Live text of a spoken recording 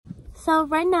So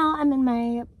right now I'm in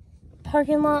my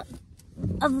parking lot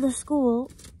of the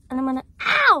school and I'm gonna,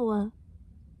 ow!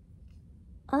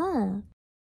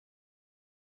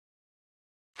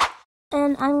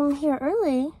 And I'm here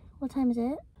early. What time is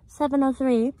it?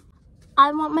 7:03.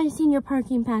 I want my senior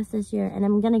parking pass this year and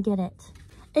I'm gonna get it.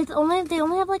 They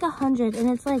only have like 100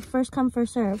 and it's like first come,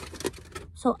 first serve.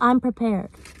 So I'm prepared.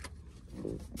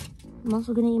 I'm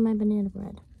also gonna eat my banana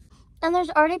bread. And there's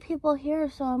already people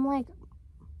here, so I'm like,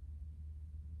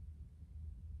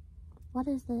 what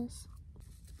is this?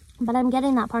 But I'm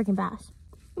getting that parking pass.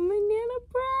 Banana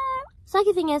bread.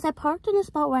 Second thing is, I parked in a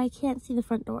spot where I can't see the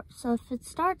front door. So if it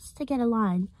starts to get a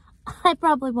line, I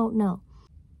probably won't know.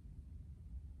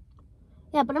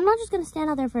 Yeah, but I'm not just gonna stand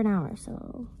out there for an hour,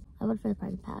 so I went for the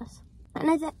parking pass.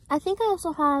 And I think I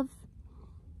also have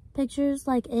pictures,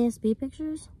 like ASB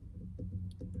pictures.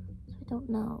 So I don't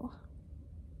know.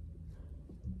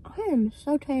 I am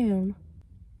so tan.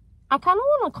 I kind of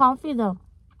want a coffee though.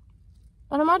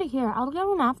 But I'm already here. I'll get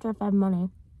one after if I have money.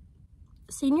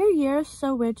 Senior year is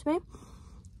so weird to me.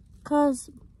 Because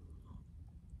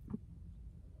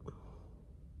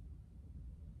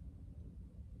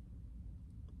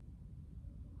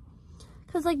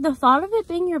like the thought of it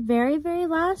being your very, very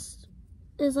last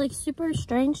is like super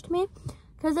strange to me.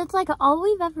 Because it's like all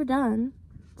we've ever done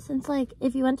since like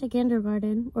if you went to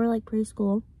kindergarten or like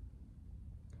preschool.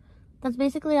 That's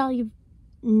basically all you've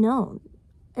known.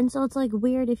 And so it's like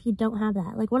weird if you don't have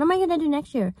that. Like, what am I gonna do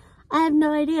next year? I have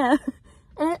no idea.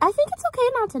 And I think it's okay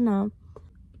not to know.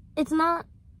 It's not,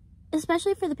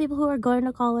 especially for the people who are going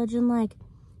to college and like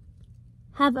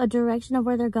have a direction of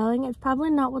where they're going. It's probably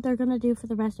not what they're gonna do for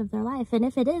the rest of their life. And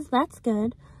if it is, that's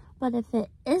good. But if it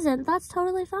isn't, that's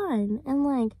totally fine. And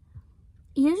like,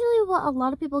 usually what a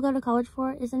lot of people go to college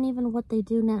for isn't even what they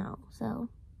do now. So,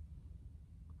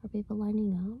 are people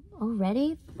lining up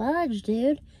already? Fudge,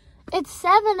 dude. It's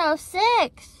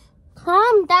 7:06.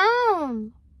 Calm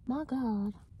down. My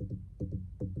God.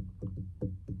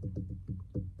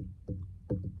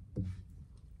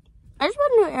 I just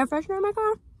put a new air freshener in my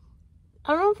car.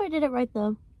 I don't know if I did it right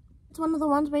though. It's one of the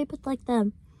ones where you put like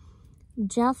the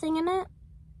gel thing in it.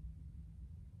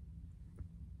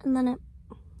 And then I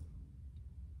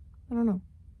don't know.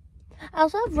 I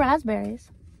also have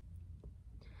raspberries.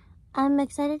 I'm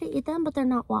excited to eat them, but they're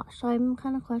not washed, so I'm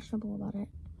kind of questionable about it.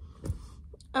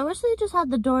 I wish they just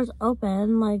had the doors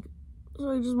open, like,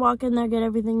 so we just walk in there, get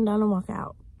everything done, and walk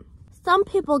out. Some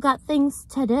people got things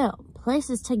to do,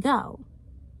 places to go.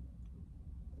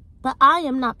 But I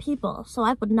am not people, so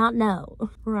I would not know.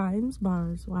 Rhymes,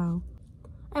 bars, wow.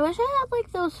 I wish I had,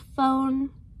 like, those phone,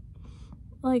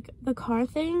 like, the car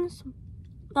things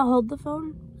that hold the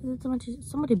phone.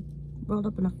 Somebody rolled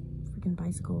up in a freaking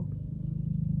bicycle.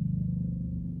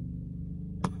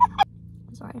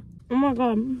 Sorry. Oh my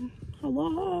God.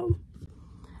 Hello.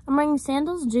 I'm wearing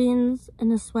sandals, jeans,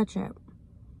 and a sweatshirt.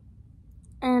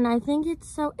 And I think it's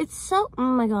so, oh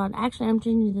my God. Actually, I'm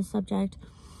changing the subject.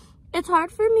 It's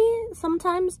hard for me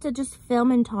sometimes to just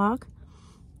film and talk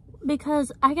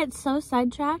because I get so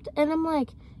sidetracked. And I'm like,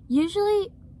 usually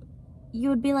you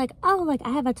would be like, oh, like I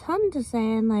have a ton to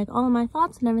say and like all of my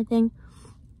thoughts and everything.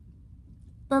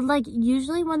 But like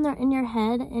usually when they're in your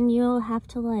head and you have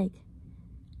to like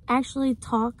actually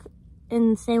talk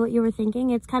and say what you were thinking,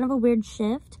 it's kind of a weird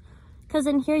shift. Because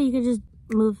in here you could just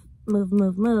move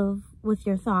with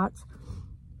your thoughts.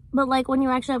 But like when you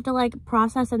actually have to like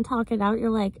process and talk it out, you're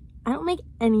like, I don't make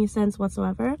any sense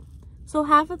whatsoever. So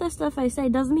half of the stuff I say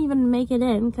doesn't even make it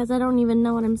in because I don't even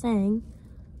know what I'm saying.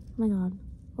 Oh my God.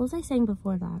 What was I saying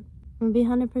before that? I'm gonna be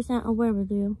 100% aware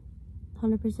with you.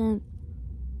 100%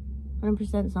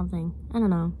 something. I don't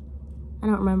know. I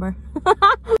don't remember.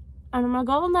 And I'm gonna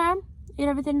go in there, get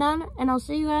everything done, and I'll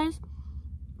see you guys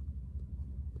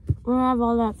when I have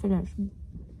all that finished.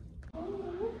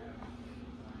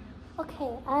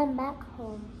 Okay, I'm back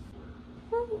home.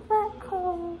 I'm back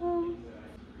home.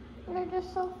 And I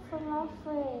just so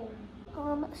fluffy.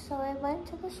 So I went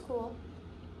to the school.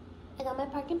 I got my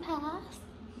parking pass.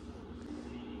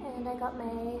 And I got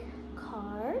my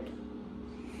card.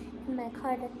 And my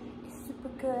card is super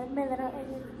good. My little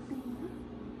ASB.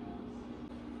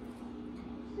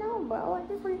 No, bro, I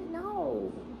just want to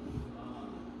know.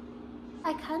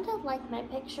 I kind of like my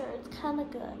picture. It's kind of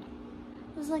good.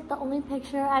 This is like the only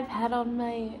picture I've had on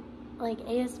my like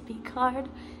ASB card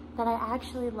that I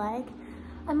actually like.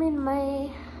 I mean, my,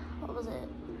 what was it,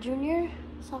 junior,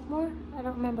 sophomore? I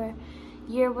don't remember.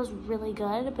 Year was really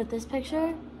good, but this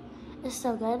picture is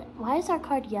so good. Why is our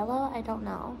card yellow? I don't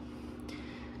know.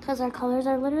 Because our colors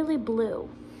are literally blue.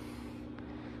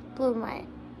 Blue and white.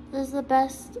 This is the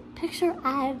best picture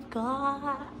I've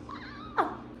got.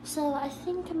 So I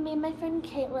think me and my friend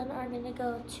Caitlin are gonna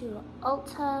go to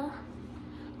Ulta,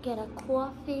 get a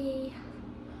coffee.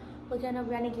 We're gonna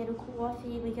run and get a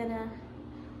coffee. We're gonna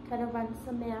run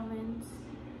some errands.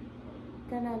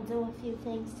 Gonna do a few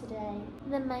things today.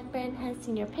 And then my friend has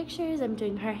seen your pictures. I'm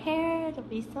doing her hair. It'll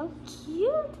be so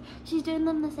cute. She's doing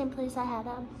them the same place I had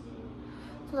them.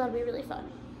 So that'll be really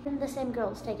fun. And the same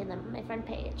girl's taking them, my friend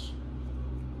Paige.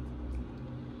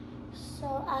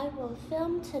 So I will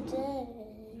film today.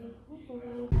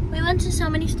 We went to so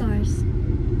many stores.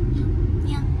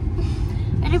 Yeah.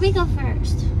 Where did we go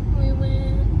first? We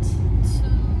went to...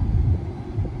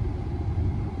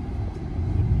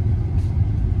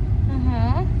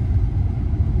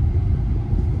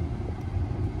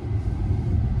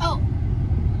 Oh,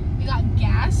 we got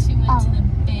gas. We went to the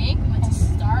bank. We went to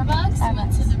Starbucks. We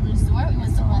went to the resort. We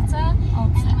went to Ulta. And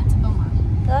we went to Beaumont.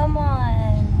 Come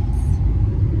on.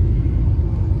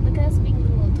 Look at us being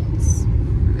little adults.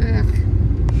 Ugh.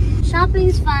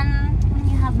 Shopping's fun when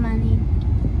you have money.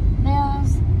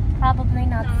 Bills, probably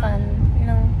not fun, you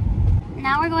know.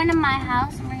 Now we're going to my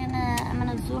house and I'm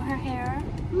gonna do her hair.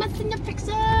 Missing your pictures.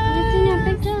 Missing your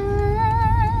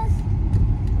pictures.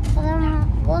 So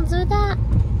then we'll do that.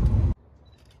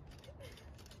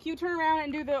 Can you turn around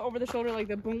and do the over the shoulder like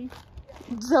the boom?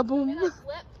 The boom.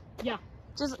 Flip. Yeah.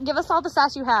 Just give us all the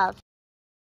sass you have.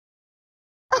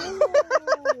 I went a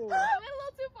little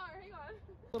too far. Hang on.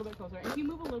 A little bit closer. If you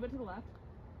move a little bit to the left.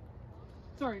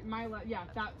 Sorry, my left. Yeah,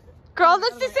 that. Girl,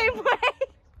 that's the same way.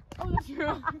 Oh, that's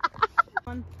true.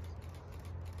 One.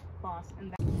 Boss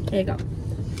and that. There you go.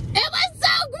 It was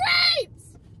so great!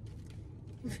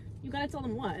 You gotta tell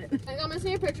them what. I got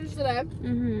missing your pictures today.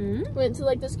 Mm-hmm. Went to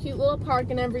like this cute little park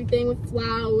and everything with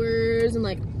flowers and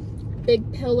like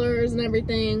big pillars and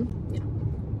everything. Yeah.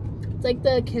 It's like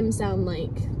the Kim sound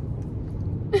like.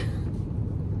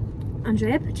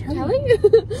 Andrea Pacelli. Kelly?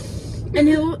 And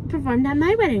who performed at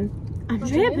my wedding?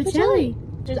 Andrea Pacelli.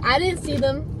 Just, I didn't see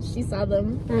them. She saw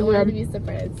them. I wanted to be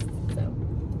surprised. So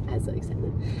I was so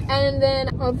excited. And then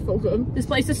I'm so good. This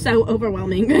place is so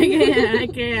overwhelming. I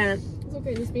can't. It's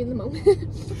okay, just be in the moment. What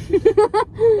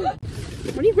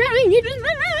are you grabbing? You just it's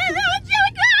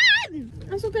really good.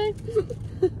 That's okay.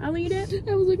 I'll eat it.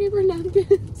 I was looking for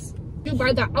napkins. You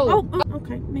buy that. Oh.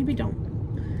 Okay. Maybe don't.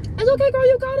 It's okay, girl.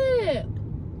 You got it.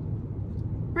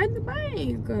 Ride the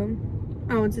bike.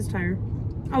 Oh, it's his tire.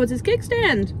 Oh, it's his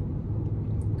kickstand.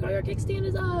 Girl, your kickstand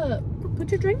is up.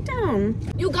 Put your drink down.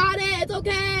 You got it. It's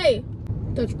okay.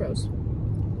 Dutch Bros.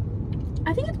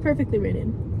 I think it's perfectly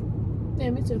rated.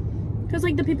 Yeah, me too. Because,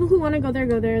 like, the people who want to go there,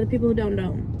 go there. The people who don't.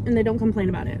 And they don't complain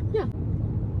about it. Yeah.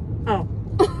 Oh.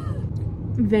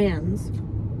 Vans.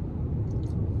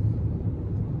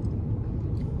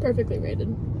 Perfectly rated.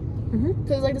 Mm-hmm.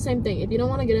 Because it's like the same thing. If you don't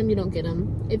want to get them, you don't get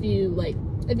them.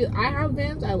 I have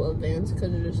Vans, I love Vans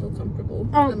because they're just so comfortable.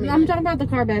 Oh, I'm talking about the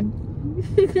car, babe.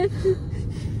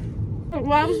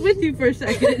 Well, I was with you for a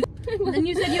second. Then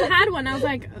you said you had one. I was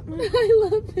like, I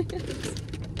love Vans.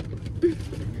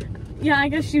 Yeah, I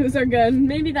guess shoes are good.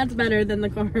 Maybe that's better than the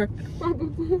car.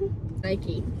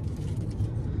 Nike.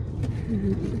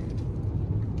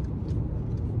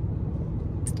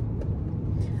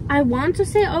 I want to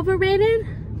say overrated,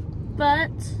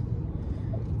 but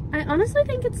I honestly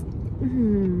think it's...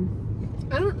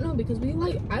 I don't know because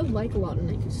I like a lot of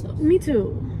Nike stuff. Me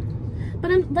too. But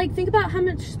I'm like, think about how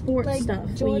much sports Like stuff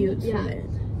Jordan, we use yeah. from it.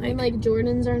 And like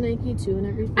Jordans are Nike too and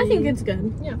everything. I think it's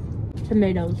good. Yeah.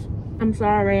 Tomatoes. I'm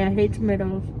sorry, I hate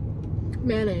tomatoes.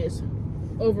 Mayonnaise.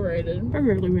 Overrated. They're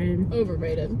really rated.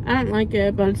 Overrated. I don't like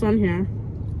it, but it's on here.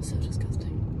 So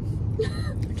disgusting.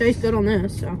 It tastes good on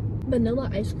this, so.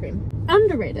 Vanilla ice cream.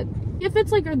 Underrated. If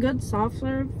it's like a good soft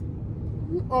serve,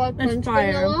 Or like That's French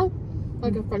fire. vanilla.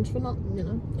 Like a French vanilla, you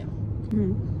know? Yeah.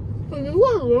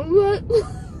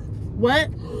 what?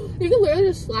 You can literally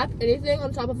just slap anything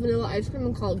on top of vanilla ice cream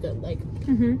and call it good. Like,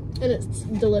 and it's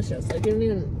delicious. Like, you don't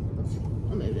even, it's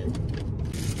amazing.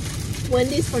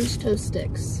 Wendy's French toast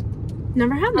sticks.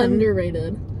 Never had them.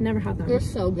 Underrated. Never had them. They're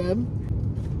so good.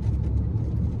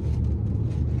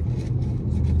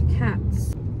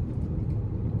 Cats.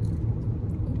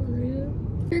 Overrated.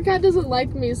 Your cat doesn't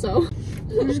like me, so.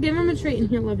 Just give him a treat and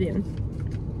he'll love you.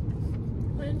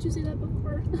 Why didn't you say that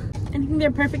before? I think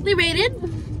they're perfectly rated.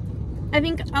 I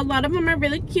think a lot of them are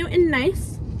really cute and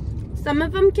nice. Some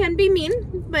of them can be mean,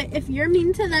 but if you're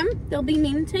mean to them, they'll be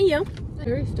mean to you.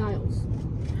 Harry Styles.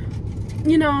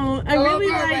 You know, I really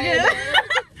like Overrated. it.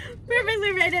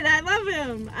 Perfectly rated. I love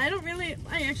him.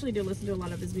 I actually do listen to a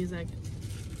lot of his music.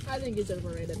 I think it's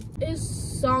overrated. His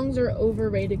songs are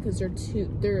overrated because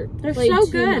they're They're played so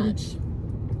too good. much.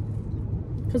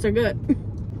 Because they're good.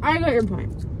 I got your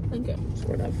point. Thank you.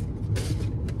 Sort of.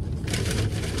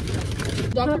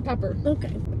 Dr. Pepper. Okay.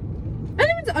 I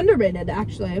think it's underrated,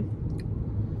 actually.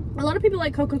 A lot of people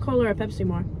like Coca-Cola or Pepsi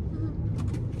more.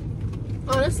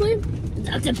 Honestly,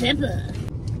 Dr. Pepper.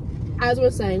 as I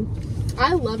was saying,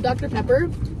 I love Dr. Pepper,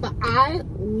 but I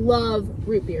love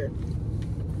root beer.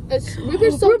 Root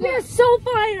beer's so Root good. beer is so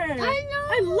fire. I know.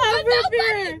 I love root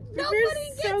beer. Nobody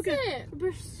gets so good. it. Root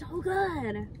beer's so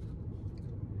good.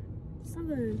 So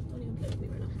good. Don't even play with me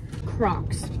right now.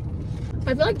 Crocs.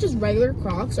 I feel like just regular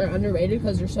Crocs are underrated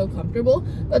because they're so comfortable,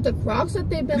 but the Crocs that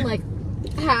they've been like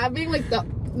having, like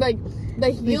the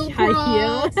heel high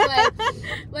Crocs, heel.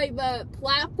 like the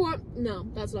platform. No,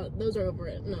 that's not. Those are over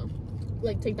it. No,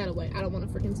 like take that away. I don't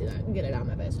want to freaking see that. Get it out of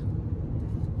my face.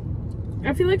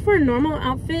 I feel like for a normal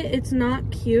outfit, it's not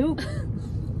cute.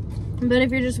 But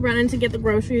if you're just running to get the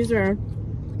groceries or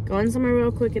going somewhere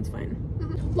real quick, it's fine.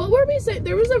 What were we saying?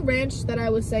 There was a ranch that I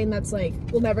was saying that's like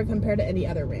will never compare to any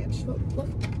other ranch. What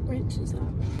ranch is that?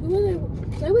 Who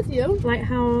was I with you?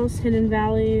 Lighthouse, Hidden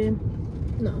Valley,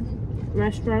 No.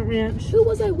 Restaurant Ranch. Who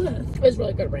was I with? It was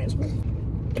really good ranch.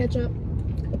 Ketchup.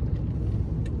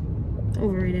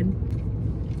 Overrated.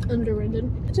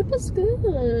 Underrated. Ketchup was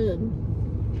good.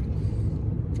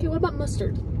 Okay, what about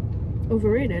mustard?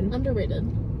 Overrated. Underrated.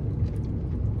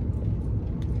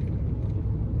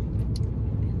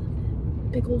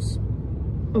 Pickles.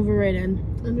 Overrated.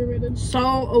 Underrated. So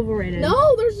overrated.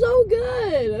 No, they're so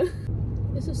good.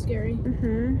 This is scary.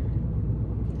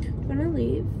 I'm gonna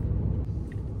leave.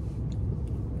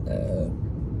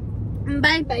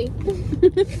 Bye.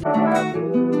 Bye.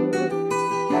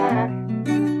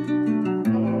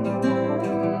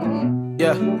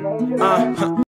 Yeah.